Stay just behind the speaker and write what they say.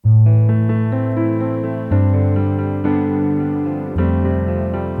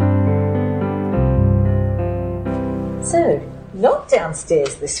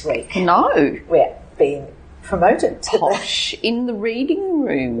downstairs this week. No. We're being promoted to Posh in the reading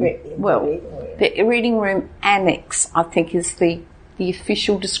room. the reading room annex, I think, is the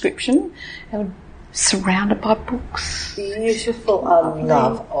official description. And surrounded by books. Beautiful. I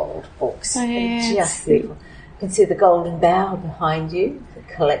love old books. Yes. Just beautiful. You can see the Golden Bough behind you, the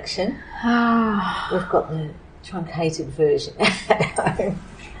collection. We've got the truncated version at home.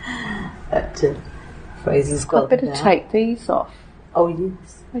 At Fraser's Golden Bough. I better take these off. Oh,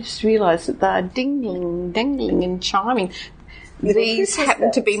 yes. I just realised that they're dangling and chiming. Little These Christmas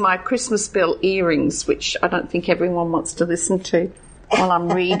happen to bells. be my Christmas bell earrings, which I don't think everyone wants to listen to while I'm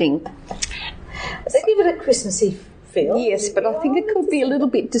reading. They give it a Christmassy feel. Yes, but I think it could be a little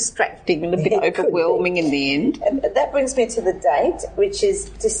bit distracting, a little bit It could overwhelming in the end. And that brings me to the date, which is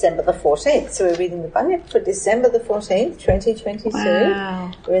December the 14th. So we're reading the Bunyip for December the 14th, 2022.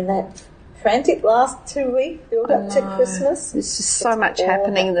 Wow. We're in that frantic last 2 week build up to Christmas. There's just so It's much all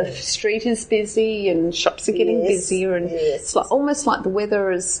happening. The happening. street is busy and shops are getting Yes, busier, and yes. it's like, almost like the weather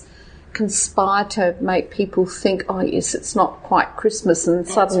has conspired to make people think, oh yes, it's not quite Christmas, and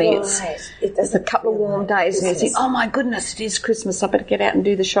suddenly That's right. It it's a doesn't couple of feel warm like days and you Christmas. think, oh my goodness, it is Christmas, I better get out and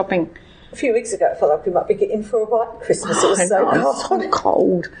do the shopping. A few weeks ago, I felt like we might be in for a white Christmas. It was I so know, it's cold. so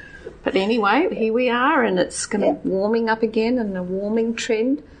cold. But anyway, here we are, and it's going to Yeah. warming up again, and a warming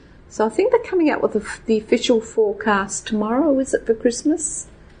trend. So I think they're coming out with the official forecast tomorrow. Is it for Christmas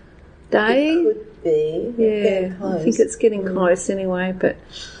Day? It could be. Yeah, Getting I close. think it's getting close anyway, but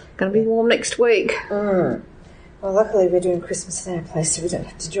going to be warm next week. Well, luckily we're doing Christmas in our place, so we don't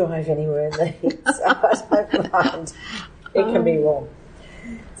have to drive anywhere in the heat. So I don't mind. It can be warm.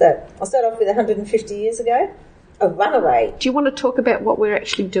 So I'll start off with 150 years ago. A runaway. Do you want to talk about what we're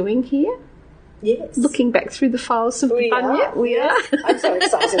actually doing here? Yes. Looking back through the files of the Bunyip? We are. I'm so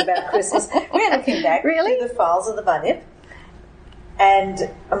excited about Christmas. We're looking back Really? through the files of the Bunyip. And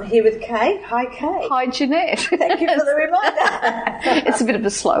I'm here with Kay. Hi, Kay. Hi, Jeanette. Thank you for the reminder. It's a bit of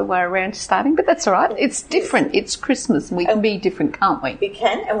a slow way around starting, but that's all right. It's different. It's Christmas, and we can be different, can't we? We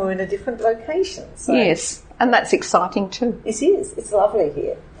can, and we're in a different location. So Yes, and that's exciting too. It is. It's lovely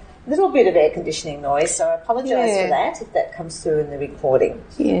here. A little bit of air conditioning noise, so I apologise Yeah. for that if that comes through in the recording.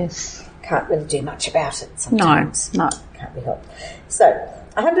 Yes. Can't really do much about it sometimes. No. Can't be helped. So,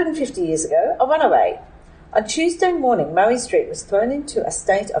 150 years ago, a runaway. On Tuesday morning, Murray Street was thrown into a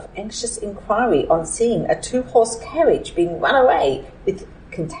state of anxious inquiry on seeing a two-horse carriage being run away with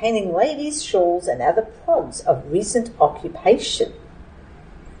containing ladies' shawls and other prods of recent occupation.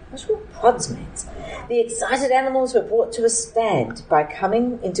 That's what prods means. The excited animals were brought to a stand by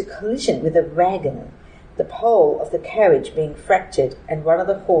coming into collision with a wagon, the pole of the carriage being fractured and one of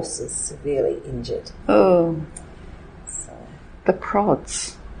the horses severely injured. Oh, So, the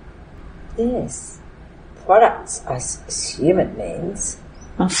prods. yes. Products, I assume it means.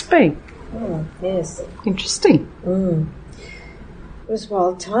 Must be. Yes. Interesting. It was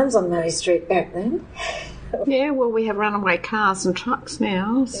wild times on Murray Street back then. Yeah, well, we have runaway cars and trucks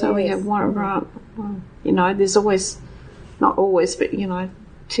now, so we Yes. have one, there's always, not always, but,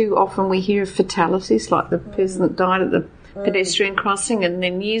 too often we hear of fatalities, like the person that died at the pedestrian crossing, and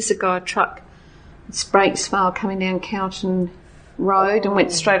then years ago a truck, its brakes failed coming down Cowton Road and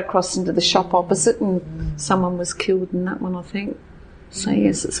went straight across into the shop opposite, and someone was killed in that one, I think. So,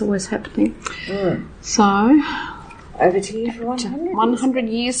 yes, it's always happening. So, Over to you for 100. 100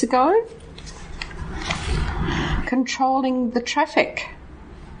 years ago, controlling the traffic.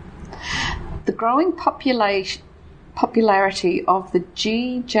 The growing popularity of the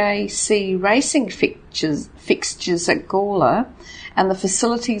GJC racing fixtures at Gawler and the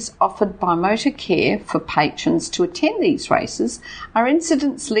facilities offered by Motorcare for patrons to attend these races are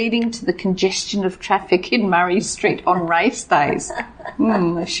incidents leading to the congestion of traffic in Murray Street on race days.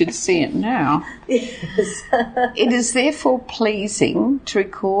 I should see it now. Yes. It is therefore pleasing to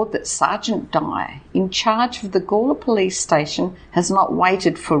record that Sergeant Dye, in charge of the Gawler Police Station, has not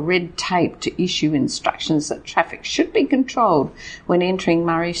waited for red tape to issue instructions that traffic should be controlled when entering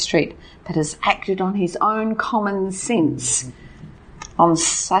Murray Street, but has acted on his own common sense. On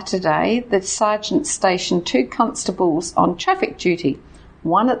Saturday, the Sergeant stationed 2 constables on traffic duty,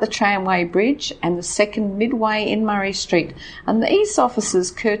 one at the tramway bridge and the second midway in Murray Street, and these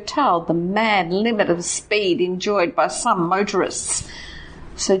officers curtailed the mad limit of speed enjoyed by some motorists.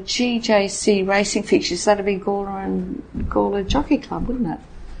 So GJC racing fixtures, that'd be Gawler and Gawler Jockey Club, wouldn't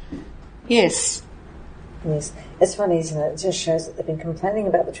it? Yes. Yes. It's funny, isn't it? It just shows that they've been complaining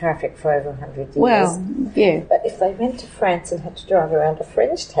about the traffic for over 100 years. Well, yeah. But if they went to France and had to drive around a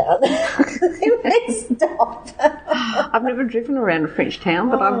French town, they would stop. I've never driven around a French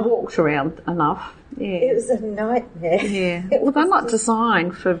town, but I've walked around enough. It was a nightmare. Yeah. Well, they're not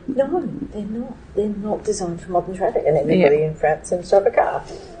designed for... No, they're not. They're not designed for modern traffic, and everybody in France seems to have a car.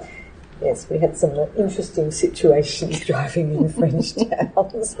 Yes, we had some interesting situations driving in French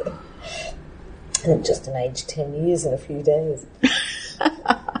towns. And just an age 10 years in a few days.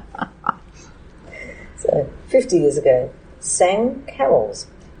 So, 50 years ago, sang carols.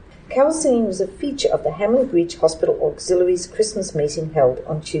 Carol singing was a feature of the Hamley Bridge Hospital Auxiliary's Christmas meeting held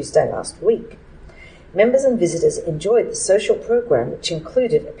on Tuesday last week. Members and visitors enjoyed the social program, which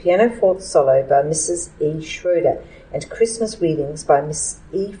included a pianoforte solo by Mrs. E. Schroeder and Christmas readings by Miss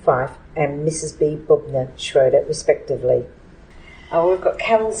E. Fife and Mrs. B. Bubner Schroeder, respectively. We've got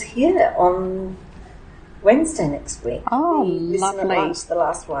carols here on Wednesday next week. Oh, the lovely. Listen at Lunch, the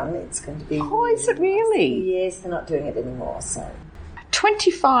last one. It's going to be... Oh, is it really? Yes, they're not doing it anymore, so...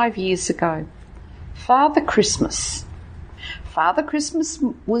 25 years ago, Father Christmas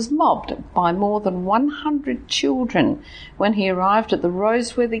was mobbed by more than 100 children when he arrived at the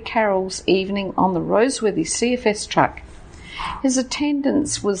Roseworthy Carols evening on the Roseworthy CFS truck. His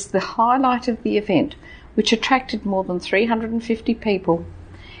attendance was the highlight of the event, which attracted more than 350 people.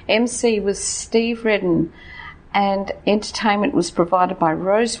 MC was Steve Redden, and entertainment was provided by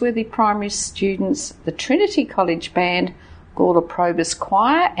Roseworthy Primary students, the Trinity College Band, Gawler Probus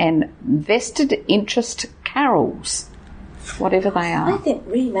Choir, and Vested Interest Carols, whatever they are. I think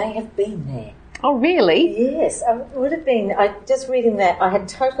we may have been there. Oh, really? Yes, I would have been. Just reading that, I had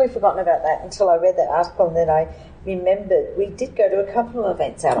totally forgotten about that until I read that article, and then I remembered we did go to a couple of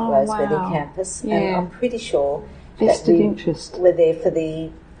events out at Roseworthy campus, and I'm pretty sure Vested Interest were there for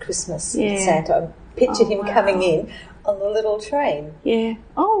the Christmas Santa. I pictured him coming in on the little train. Yeah.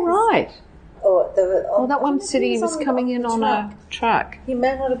 Oh, right. That one said he was coming in on a truck. He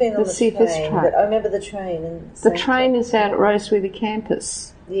may not have been on the train, truck. but I remember the train. And the train is out at Roseworthy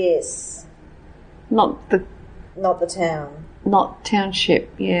campus. Yes. Not the town. Not township,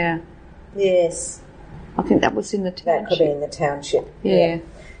 yeah. Yes. I think that was in the township. That could be in the township. Yeah.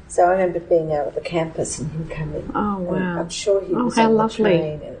 So I remember being out at the campus and him coming. Oh, wow. And I'm sure he was how on lovely. the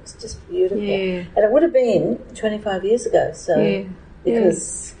train, and it's just beautiful. Yeah. And it would have been 25 years ago, so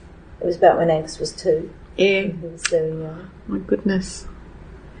because it was about when Angus was 2. Yeah. He was very young. My goodness.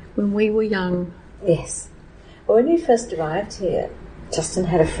 When we were young. Yes. Well, when you first arrived here, Justin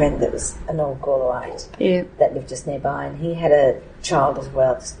had a friend that was an old Gawlerite that lived just nearby, and he had a child as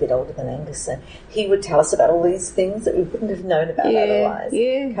well, just a bit older than Angus, so he would tell us about all these things that we wouldn't have known about otherwise,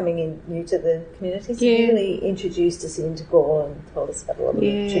 coming in new to the community. So he really introduced us into Gawler and told us about a lot of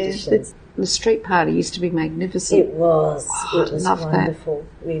the traditions. The street party used to be magnificent. It was. Oh, it was wonderful.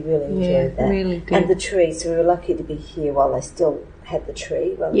 That. We really enjoyed that. Really did. And the tree, so we were lucky to be here while they still had the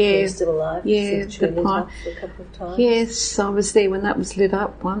tree, while the tree was still alive. Yeah, the tree lit up for a couple of times. Yes, I was there when that was lit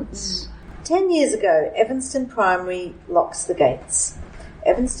up once. 10 years ago, Evanston Primary locks the gates.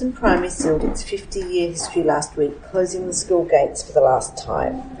 Evanston Primary sealed its 50-year history last week, closing the school gates for the last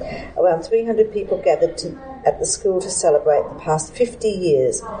time. Around 300 people gathered at the school to celebrate the past 50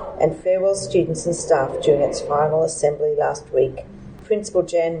 years and farewell students and staff during its final assembly last week. Principal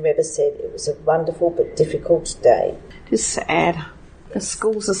Jan Reber said it was a wonderful but difficult day. It's sad. The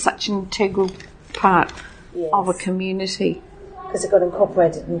schools are such an integral part of a community. Because it got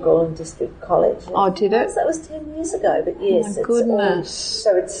incorporated in Gorham District College. Oh, did it? That was 10 years ago, but yes. Oh, my goodness.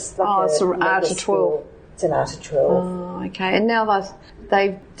 So it's like it's an Arter 12. It's an Arter 12. Oh, okay. And now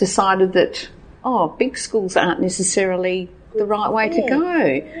they've decided that, big schools aren't necessarily the right way to go.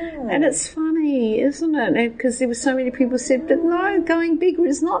 Yeah. And it's funny, isn't it? Because there were so many people who said, but no, going bigger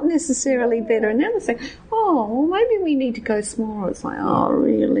is not necessarily better. And now they're saying, well, maybe we need to go smaller. It's like,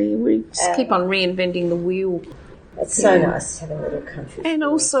 really? We just keep on reinventing the wheel. It's so nice having a little country. And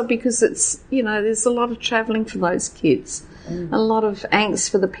also because it's, there's a lot of travelling for those kids. A lot of angst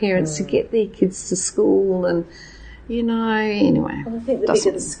for the parents to get their kids to school and, anyway. And I think the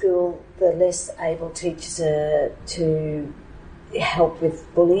bigger the school, the less able teachers are to help with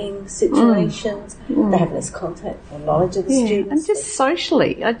bullying situations. They have less contact or knowledge of the students. And just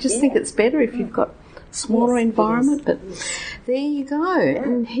socially. I just think it's better if you've got a smaller environment. But there you go.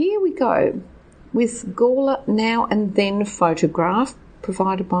 And here we go with Gawler Now and Then photograph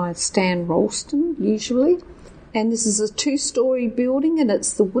provided by Stan Ralston, usually. And this is a 2-storey building and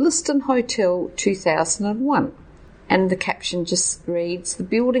it's the Williston Hotel 2001. And the caption just reads, the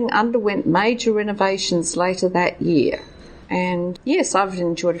building underwent major renovations later that year. And yes, I've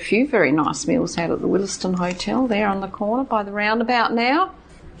enjoyed a few very nice meals out at the Williston Hotel there on the corner by the roundabout now.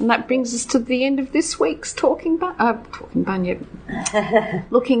 And that brings us to the end of this week's Looking Back.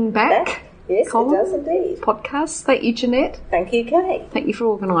 Yes, column. it does indeed. Podcast. Thank you, Jeanette. Thank you, Kate. Thank you for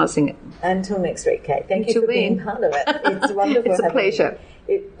organising it. Until next week, Kate. Thank you Until for being then. part of it. It's wonderful. It's a having pleasure.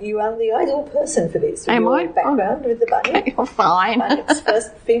 you are the ideal person for this. With Am your I? background with the Bunyip. You're fine. Bunyip's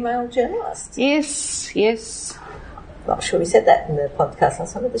first female journalist. Yes. Not sure we said that in the podcast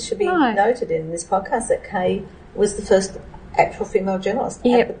last time, but this should be No. noted in this podcast that Kay was the first actual female journalist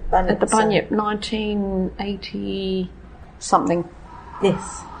Yep. at the Bunyip. At the Bunyip, 1980 something.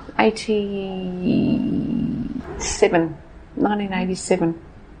 Yes. 1987.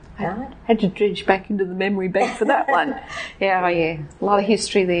 Right. Had to dredge back into the memory bank for that one. Yeah. A lot of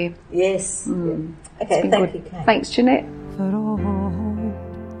history there. Yes. Mm. Okay, Been thank good. you, Kay. Thanks, Jeanette. But old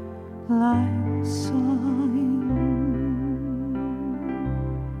like so